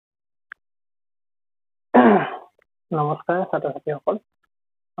নমস্কাৰ ছাত্ৰ ছাত্ৰীসকল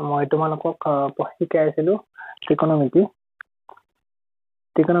মই তোমালোকক শিকাই আছিলো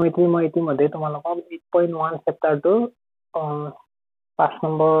ট্ৰিকোনোমেট্ৰি মই ইতিমধ্যে তোমালোকক 8.1 চেপ্টাৰটো 5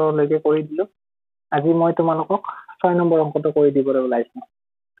 নম্বৰলৈকে কৰি দিলো আজি মই তোমালোকক 6 নম্বৰ অংকটো কৰি দিবলৈ ওলাইছো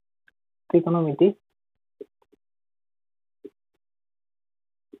ট্ৰিকোনোমেট্ৰি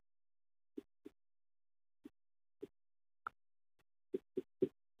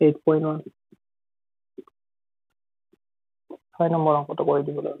 8.1 6 নম্বৰ অংকটো কৰি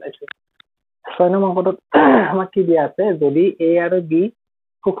দিবলৈ ওলাইছো 6 নম্বৰ অংকটোত আমাক কি দিয়া আছে যদি a আৰু b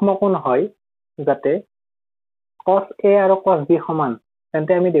সূক্ষ্মকোণ হয় যাতে cos a আৰু cos b সমান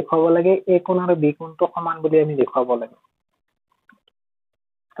তেন্তে আমি দেখুৱাব লাগে a কোণ আৰু b কোণটো সমান বুলি আমি দেখুৱাব লাগে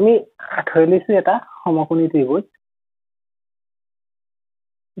আমি ধৰি লৈছো এটা সমকোণী ত্ৰিভুজ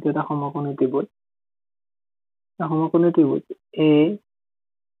এটা সমকোণী ত্ৰিভুজ a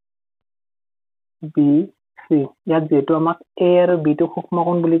b c ইয়াত যেটো আমাক a আৰু b টো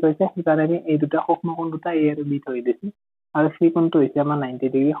সূক্ষ্মকোণ বুলি কৈছে সেইকাৰণে আমি এই দুটা সূক্ষ্মকোণ দুটা a আৰু b ধৰি দিছো আৰু c কোণটো হৈছে আমাৰ 90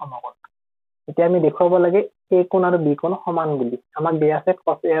 ডিগ্ৰী সমকোণ এতিয়া আমি দেখুৱাব লাগে a কোণ আৰু b কোণ সমান বুলি আমাক দিয়া আছে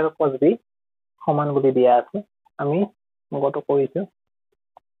cos a আৰু cos b সমান বুলি দিয়া আছে আমি অংকটো কৰিছো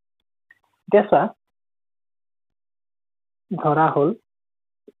এতিয়া ধৰা হল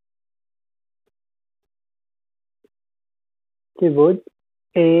ত্ৰিভুজ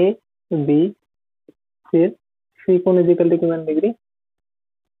a b c কোণ ইকুয়াল টু কিমান ডিগ্ৰী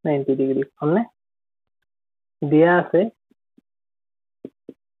 90 ডিগ্ৰী হলনে দিয়া আছে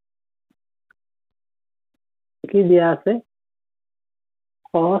কি দিয়া আছে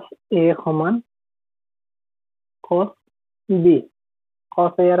cos a সমান cos b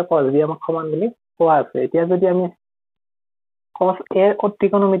cos a আৰু cos b আমাক সমান বুলি কোৱা আছে এতিয়া যদি আমি cos a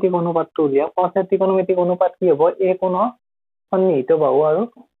ত্ৰিকোণমিতিক অনুপাতটো উলিয়াও cos a ত্ৰিকোণমিতিক অনুপাত কি হ'ব a কোণৰ সন্নিহিত বাহু আৰু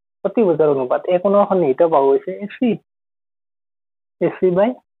অতিভুজৰ অনুপাত a কোণৰ সন্নিহিত বাহু হৈছে ac বাই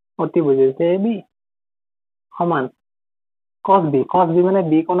অতিভুজ হৈছে ab সমান cos b মানে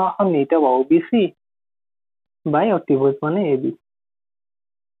b কোণৰ সন্নিহিত বাহু bc বাই অতিভুজ মানে ab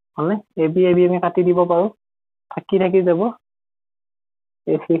হলনে ab আমি কাটি দিব পাৰো থাকি যাব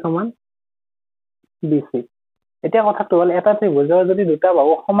ac সমান bc এতিয়া কথাটো হল এটা ত্ৰিভুজৰ যদি দুটা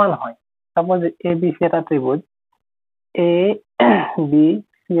বাহু সমান হয় সাপোজ abc এটা ত্ৰিভুজ a b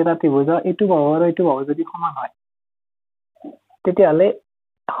c এটা ত্ৰিভুজৰ এইটো বাহু আৰু এইটো বাহু যদি সমান হয় তেতিয়াহলে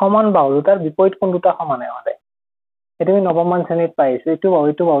সমান বাহু দুটাৰ বিপৰীত কোণ দুটা সমান হয় এটো আমি নৱমমান শ্ৰেণীত পাইছো এইটো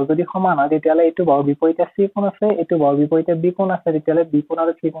বাহু যদি সমান হয় তেতিয়াহলে এইটো বাহু বিপৰীতে c কোণ আছে এইটো বাহু বিপৰীতে b কোণ আছে তেতিয়াহলে b কোণ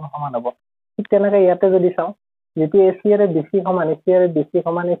আৰু c কোণ সমান হ'ব ঠিক তেনেকৈ ইয়াতে যদি চাও যেতি ac আৰু bc সমান ac আৰু bc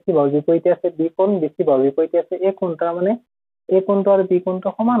সমান ac বাহু বিপৰীতে আছে b কোণ bc বাহু বিপৰীতে আছে a কোণ তাৰ মানে a কোণটো আৰু b কোণটো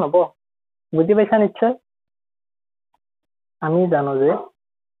সমান হ'ব বুজি পাইছা নিশ্চয় আমি জানো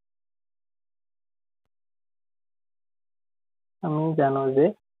যে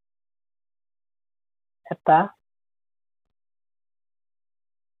এটা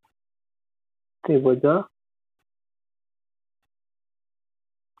ত্ৰিভুজৰ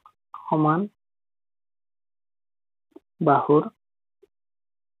সমান বাহুৰ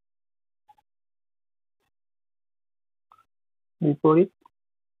বিপৰীত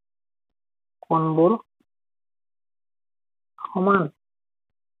কোণবোৰ সমান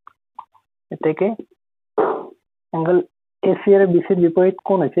এতেকে এংগল AC আৰু BC ৰ বিপৰীত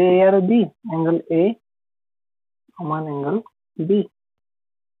কোণ হৈছে A আৰু B এংগল A সমান এংগল B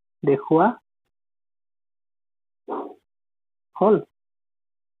দেখুৱা হল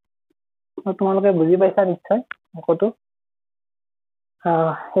তোমালোকে বুজি পাইছা নিশ্চয় অংকটো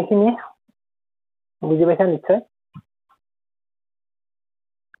সেইখিনি বুজি পাইছা নিশ্চয়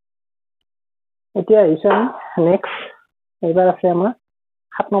এতিয়া আহিছো নেক্সট এইবাৰ আছে আমাৰ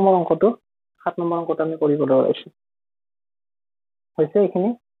 7 নম্বৰ অংকটো আমি কৰিবলৈ ওলাইছো হৈছে এইখিনি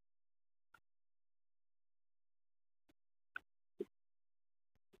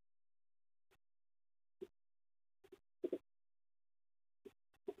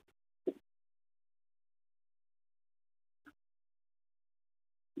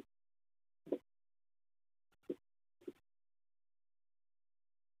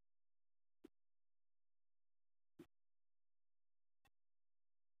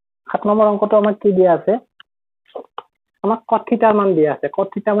সাত নম্বৰ অংকটো আমাক কি দিয়া আছে আমাক cos θ মান দিয়া আছে cos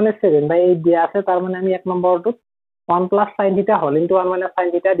θ মানে 7/8 দিয়া আছে তাৰ মানে আমি এক নম্বৰটো 1 + sin θ whole into 1 - sin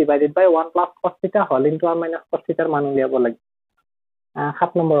θ divided by 1 + cos θ whole into 1 - cos θ ৰ মান উলিয়াব লাগে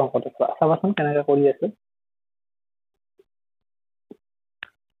 7 নম্বৰ অংকটো চাবাচোন কেনেকৈ কৰি আছে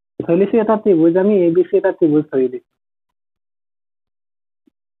ধৰিছো এটা ত্ৰিভুজ আমি ABC এটা ত্ৰিভুজ ধৰি দিছো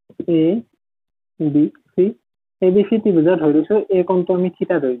ABC ত্ৰিভুজৰ ধৰিছো a কোণটো আমি θ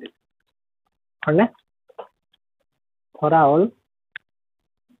ধৰি দিছো হয়নে ধৰা হল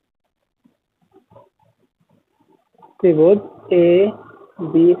ত্ৰিভুজ এ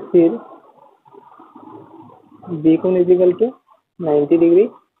বি সিৰ বি কোণ ইকুয়াল টু 90 ডিগ্ৰী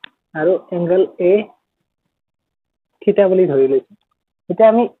আৰু এংগল এ থিটা বুলি ধৰি লৈছো। এতিয়া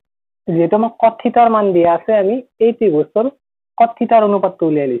আমি যেহেতু আমাক কট থিটাৰ মান দিয়া আছে, আমি এই ত্ৰিভুজৰ কট থিটাৰ অনুপাতটো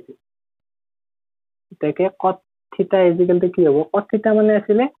উলিয়াই লৈছো। এটাকে কট থিটা ইকুয়াল টু কি হ'ব? কট থিটা মানে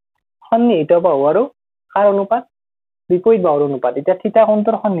আছিলে সন্নিহিত বাহু আৰু কাৰ অনুপাত? বিপৰীত বাহুৰ অনুপাত। এতিয়া থিটা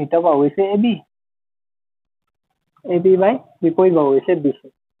কোণটোৰ সন্নিহিত বাহু হৈছে এবি, এবি বাই বিপৰীত বাহু হৈছে বিসি।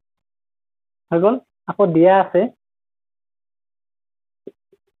 হৈ গল। আকৌ দিয়া আছে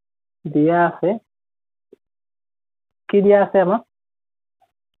কি দিয়া আছে আমাক?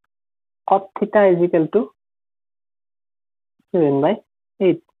 cot theta is equal to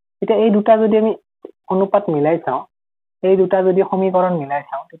 7/8। এতিয়া এই দুটা যদি আমি অনুপাত মিলাই চাওঁ, এই দুটা যদি সমীকৰণ মিলাই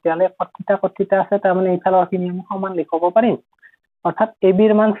চাওঁ, তেতিয়াহ'লে cot theta আছে, তাৰ মানে এইফালৰ খিনি আমি সমান লিখব পাৰিম। অৰ্থাৎ ab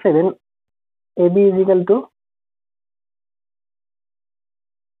ৰ মান 7, ab is equal to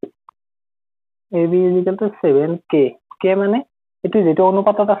 7k। k মানে এটো যেটো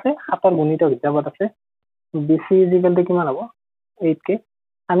অনুপাতত আছে 7 ৰ গুণিতক হিচাপত আছে। bc is equal to কিমান হ'ব? 8k।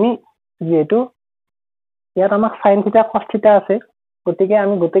 আমি যেহেতু ইয়াত আমাক sin থিটা cos থিটা আছে, গতিকে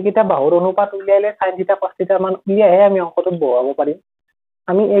আমি গোটেইকেইটা বাহুৰ অনুপাত উলিয়াইলে sin থিটা cos থিটাৰ মান উলিয়াইহে আমি অংকটোত বহাব পাৰিম।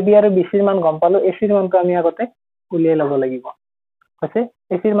 আমি ab আৰু bc ৰ মান গম পালো, ac ৰ মানটো আমি আগতে উলিয়াই ল'ব লাগিব। আছে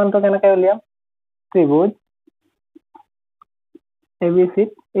ac ৰ মানটো কেনেকৈ উলিয়াম? ত্ৰিভুজ abc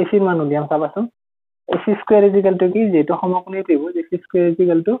ac ৰ মান উলিয়াম চাবাচোন। ac square is equal to কি? যেহেতু সমকোণী ত্রিভুজ, ac square is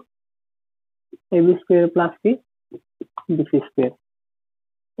equal to ab square plus কি bc square.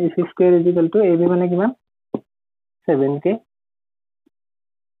 ac square is equal to ab মানে কিমান? 7k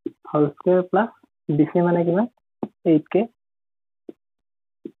whole square plus bc মানে কিমান? 8k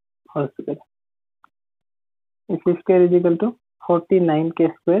whole square. ac square is equal to 49k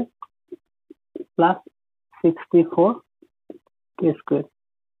square plus 64k square.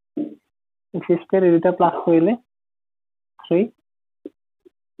 ac square এটা plus করলে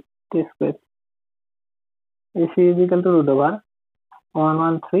 3k square. ac is equal to root over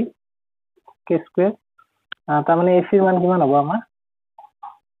 113k square. তার মানে ac এর মান কিমান হবে আমার?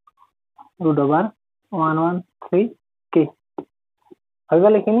 root over 113k। হৈ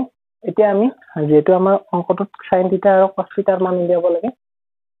গল এইখিনি। এতিয়া আমি যেহেতু আমাৰ অংকটোত sin থিটা আৰু cos থিটাৰ মান উলিয়াব লাগে,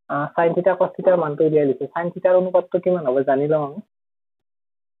 sin থিটা cos থিটাৰ মানটো উলিয়াই লিখো। sin থিটাৰ অনুপাতটো কিমান হ'ব জানি লওঁ আমি।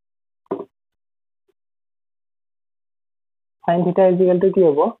 sin থিটা is equal to কি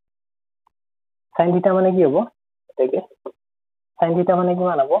হ'ব? sin থিটা মানে কি হ'ব? এটাকে sin থিটা মানে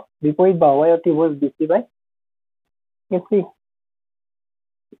কিমান হ'ব? বিপৰীত বাহু হয় ত্ৰিভুজ BC বাই AC।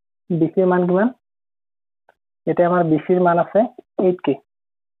 BC ৰ মান কিমান? এটা আমাৰ BC ৰ মান আছে 8k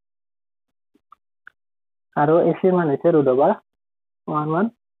আৰু AC ৰ মান হৈছে root over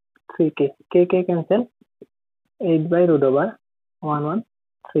 113k। k cancel, 8 by root over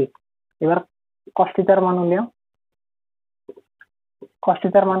 113। এবার cos থিটাৰ মান উলিয়াম। cos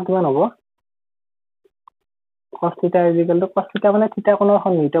থিটাৰ মান কিমান হ'ব? cos থিটা is equal to, cos থিটা মানে থিটা কোণৰ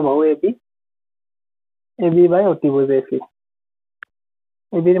সন্নিহিত বাহু AB, AB বাই অতিভুজ AC।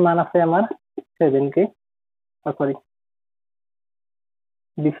 AB ৰ মান আছে আমাৰ 7k, সৰি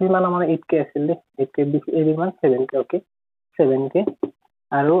BC ৰ মান আমাৰ 8k আছিল দে, 8k BC AB ৰ মান 7k। ওকে 7k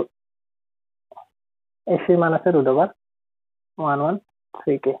আৰু AC ৰ মান আছে root over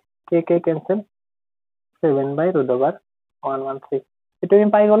 113k। k cancel, 7 by root over 113। এটা আমি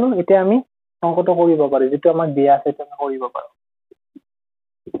পাই গলো। এতিয়া আমি অঙ্কটো কৰিব পাৰো, যেটো আমাক দিয়া আছে এটা কৰিব পাৰো।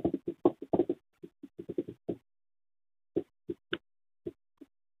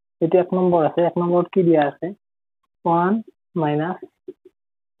 এটা এক নম্বৰ আছে, এক নম্বৰত কি দিয়া আছে? 1 minus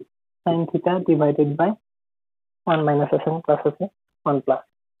sin theta divided by 1 minus আছে প্লাস আছে 1 plus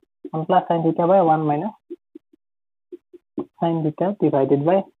sin theta by 1 minus sin theta divided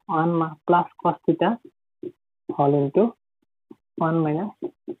by 1 plus cos theta whole into 1 minus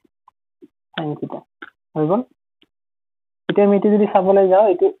sin theta। হৈ গল। এতিয়া আমি এটো যদি চাবলৈ যাও,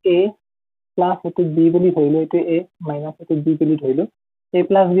 এটো a plus এটো b বুলি ধৰিলো, এটো a minus এটো b বুলি ধৰিলো। a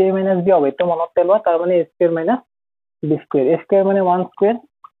plus b minus b হবে, তো মনত পেলোৱা, তাৰ মানে a square minus b square। a square মানে 1 square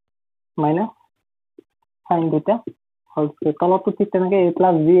minus sin theta whole square। তলতো ঠিক তেনেকে a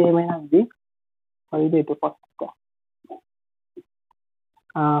plus b a minus b হৈ যায়, এটো cos theta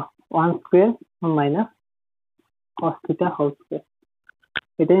 1 square minus cos theta whole square।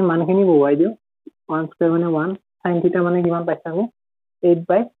 এটা এই মানখিনি বহুৱাই দিও। 1 square মানে 1, sin theta মানে কিমান পাইছা আমি? 8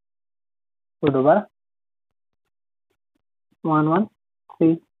 by root over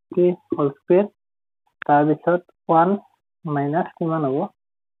 113k whole square। তাৰ পিছত 1 minus কিমান হ'ব?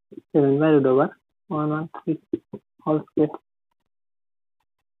 7 by root over 113। Whole square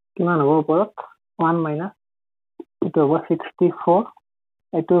কিমান হ'ব ওপৰত 1 মাইনাছ এইটো হ'ব 64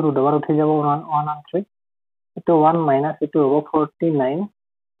 এইটো ৰুট ওভাৰ উঠি যাব 113 এইটো 1 মাইনাছ এইটো হ'ব 49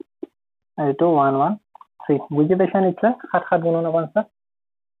 আৰু এইটো 113 বুজি পাইছা নিশ্চয় 7 7 গুণ 49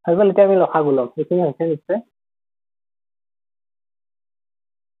 হৈ গ'ল এতিয়া আমি লসাগু ল'ম এইখিনি হৈছে নিশ্চয়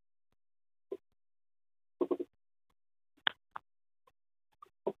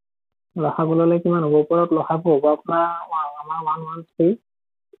লসাগু ল'লে কিমান হ'ব ওপৰত লসাগু হ'ব আপোনাৰ আমাৰ 113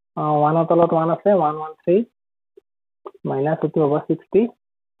 1 তলত 1 আছে 113 মাইনাছ এইটো হ'ব 64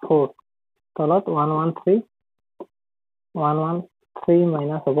 তলত 113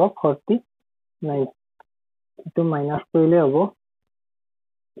 মাইনাছ হ'ব 49 এইটো মাইনাছ কৰিলে হ'ব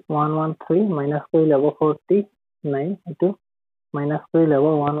 113 মাইনাছ কৰিলে হ'ব 49 এইটো মাইনাছ কৰিলে হ'ব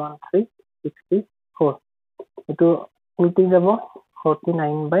 113 64 এইটো উল্টি যাব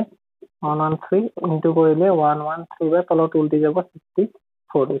 49 বাই 113 ইনটু কৰিলে 113 বাই তলত উল্টি যাব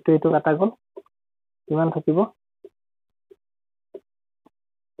 64 এইটো কাটা গ'ল কিমান থাকিব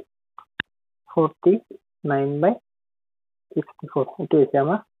 49 বাই 64 এইটো হৈছে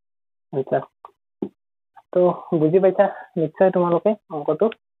আমাৰ আনসাৰ তো বুজি পাইছা নিশ্চয় তোমালোকে অংকটো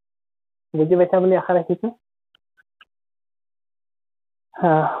বুজি পাইছা বুলি আশা ৰাখিছো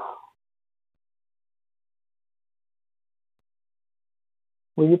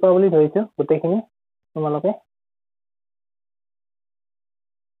বুজি পোৱা বুলি ধৰিছো গোটেইখিনি তোমালোকে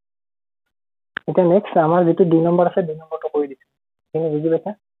এতিয়া নেক্সট আমাৰ যেটো 2 নম্বৰ আছে 2 নম্বৰটো কৰি দিছো তুমি বুজি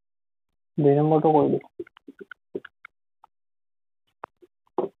পাইছা 2 নম্বৰটো কৰি দিছো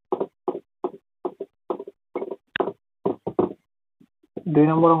 2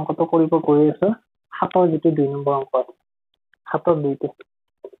 নম্বৰ অংকটো কৰিব গৈ আছো 7ৰ যেটো 2 নম্বৰ অংক আছে 7ৰ 2টো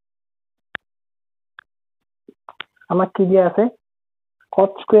আমাক কি দিয়া আছে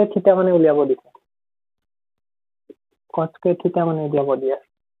cot square থিটা মানে উলিয়াব দিছে cot square থিটা মানে উলিয়াব দিয়া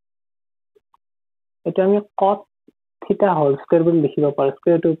এটা আমি cot থিটা হোল স্কয়ার বুলি লিখিব পাৰো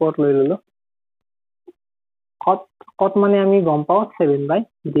স্কয়াৰটো ওপৰত লৈ ললো cot মানে আমি গম পাও 7 বাই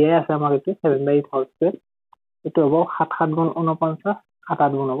দিয়া আছে আমাক এটো 7 বাই 8 হোল স্কয়ার এটো হ'ব 7 7 গুণ 49 8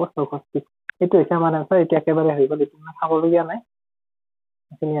 8 গুণ হ'ব 64 এটো হৈছে আমাৰ आंसर এটা একেবাৰে হৈ গ'ল এটো চাবলগীয়া নাই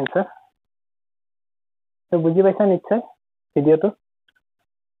এখিনি आंसर তো বুজি পাইছা নিশ্চয় ভিডিওটো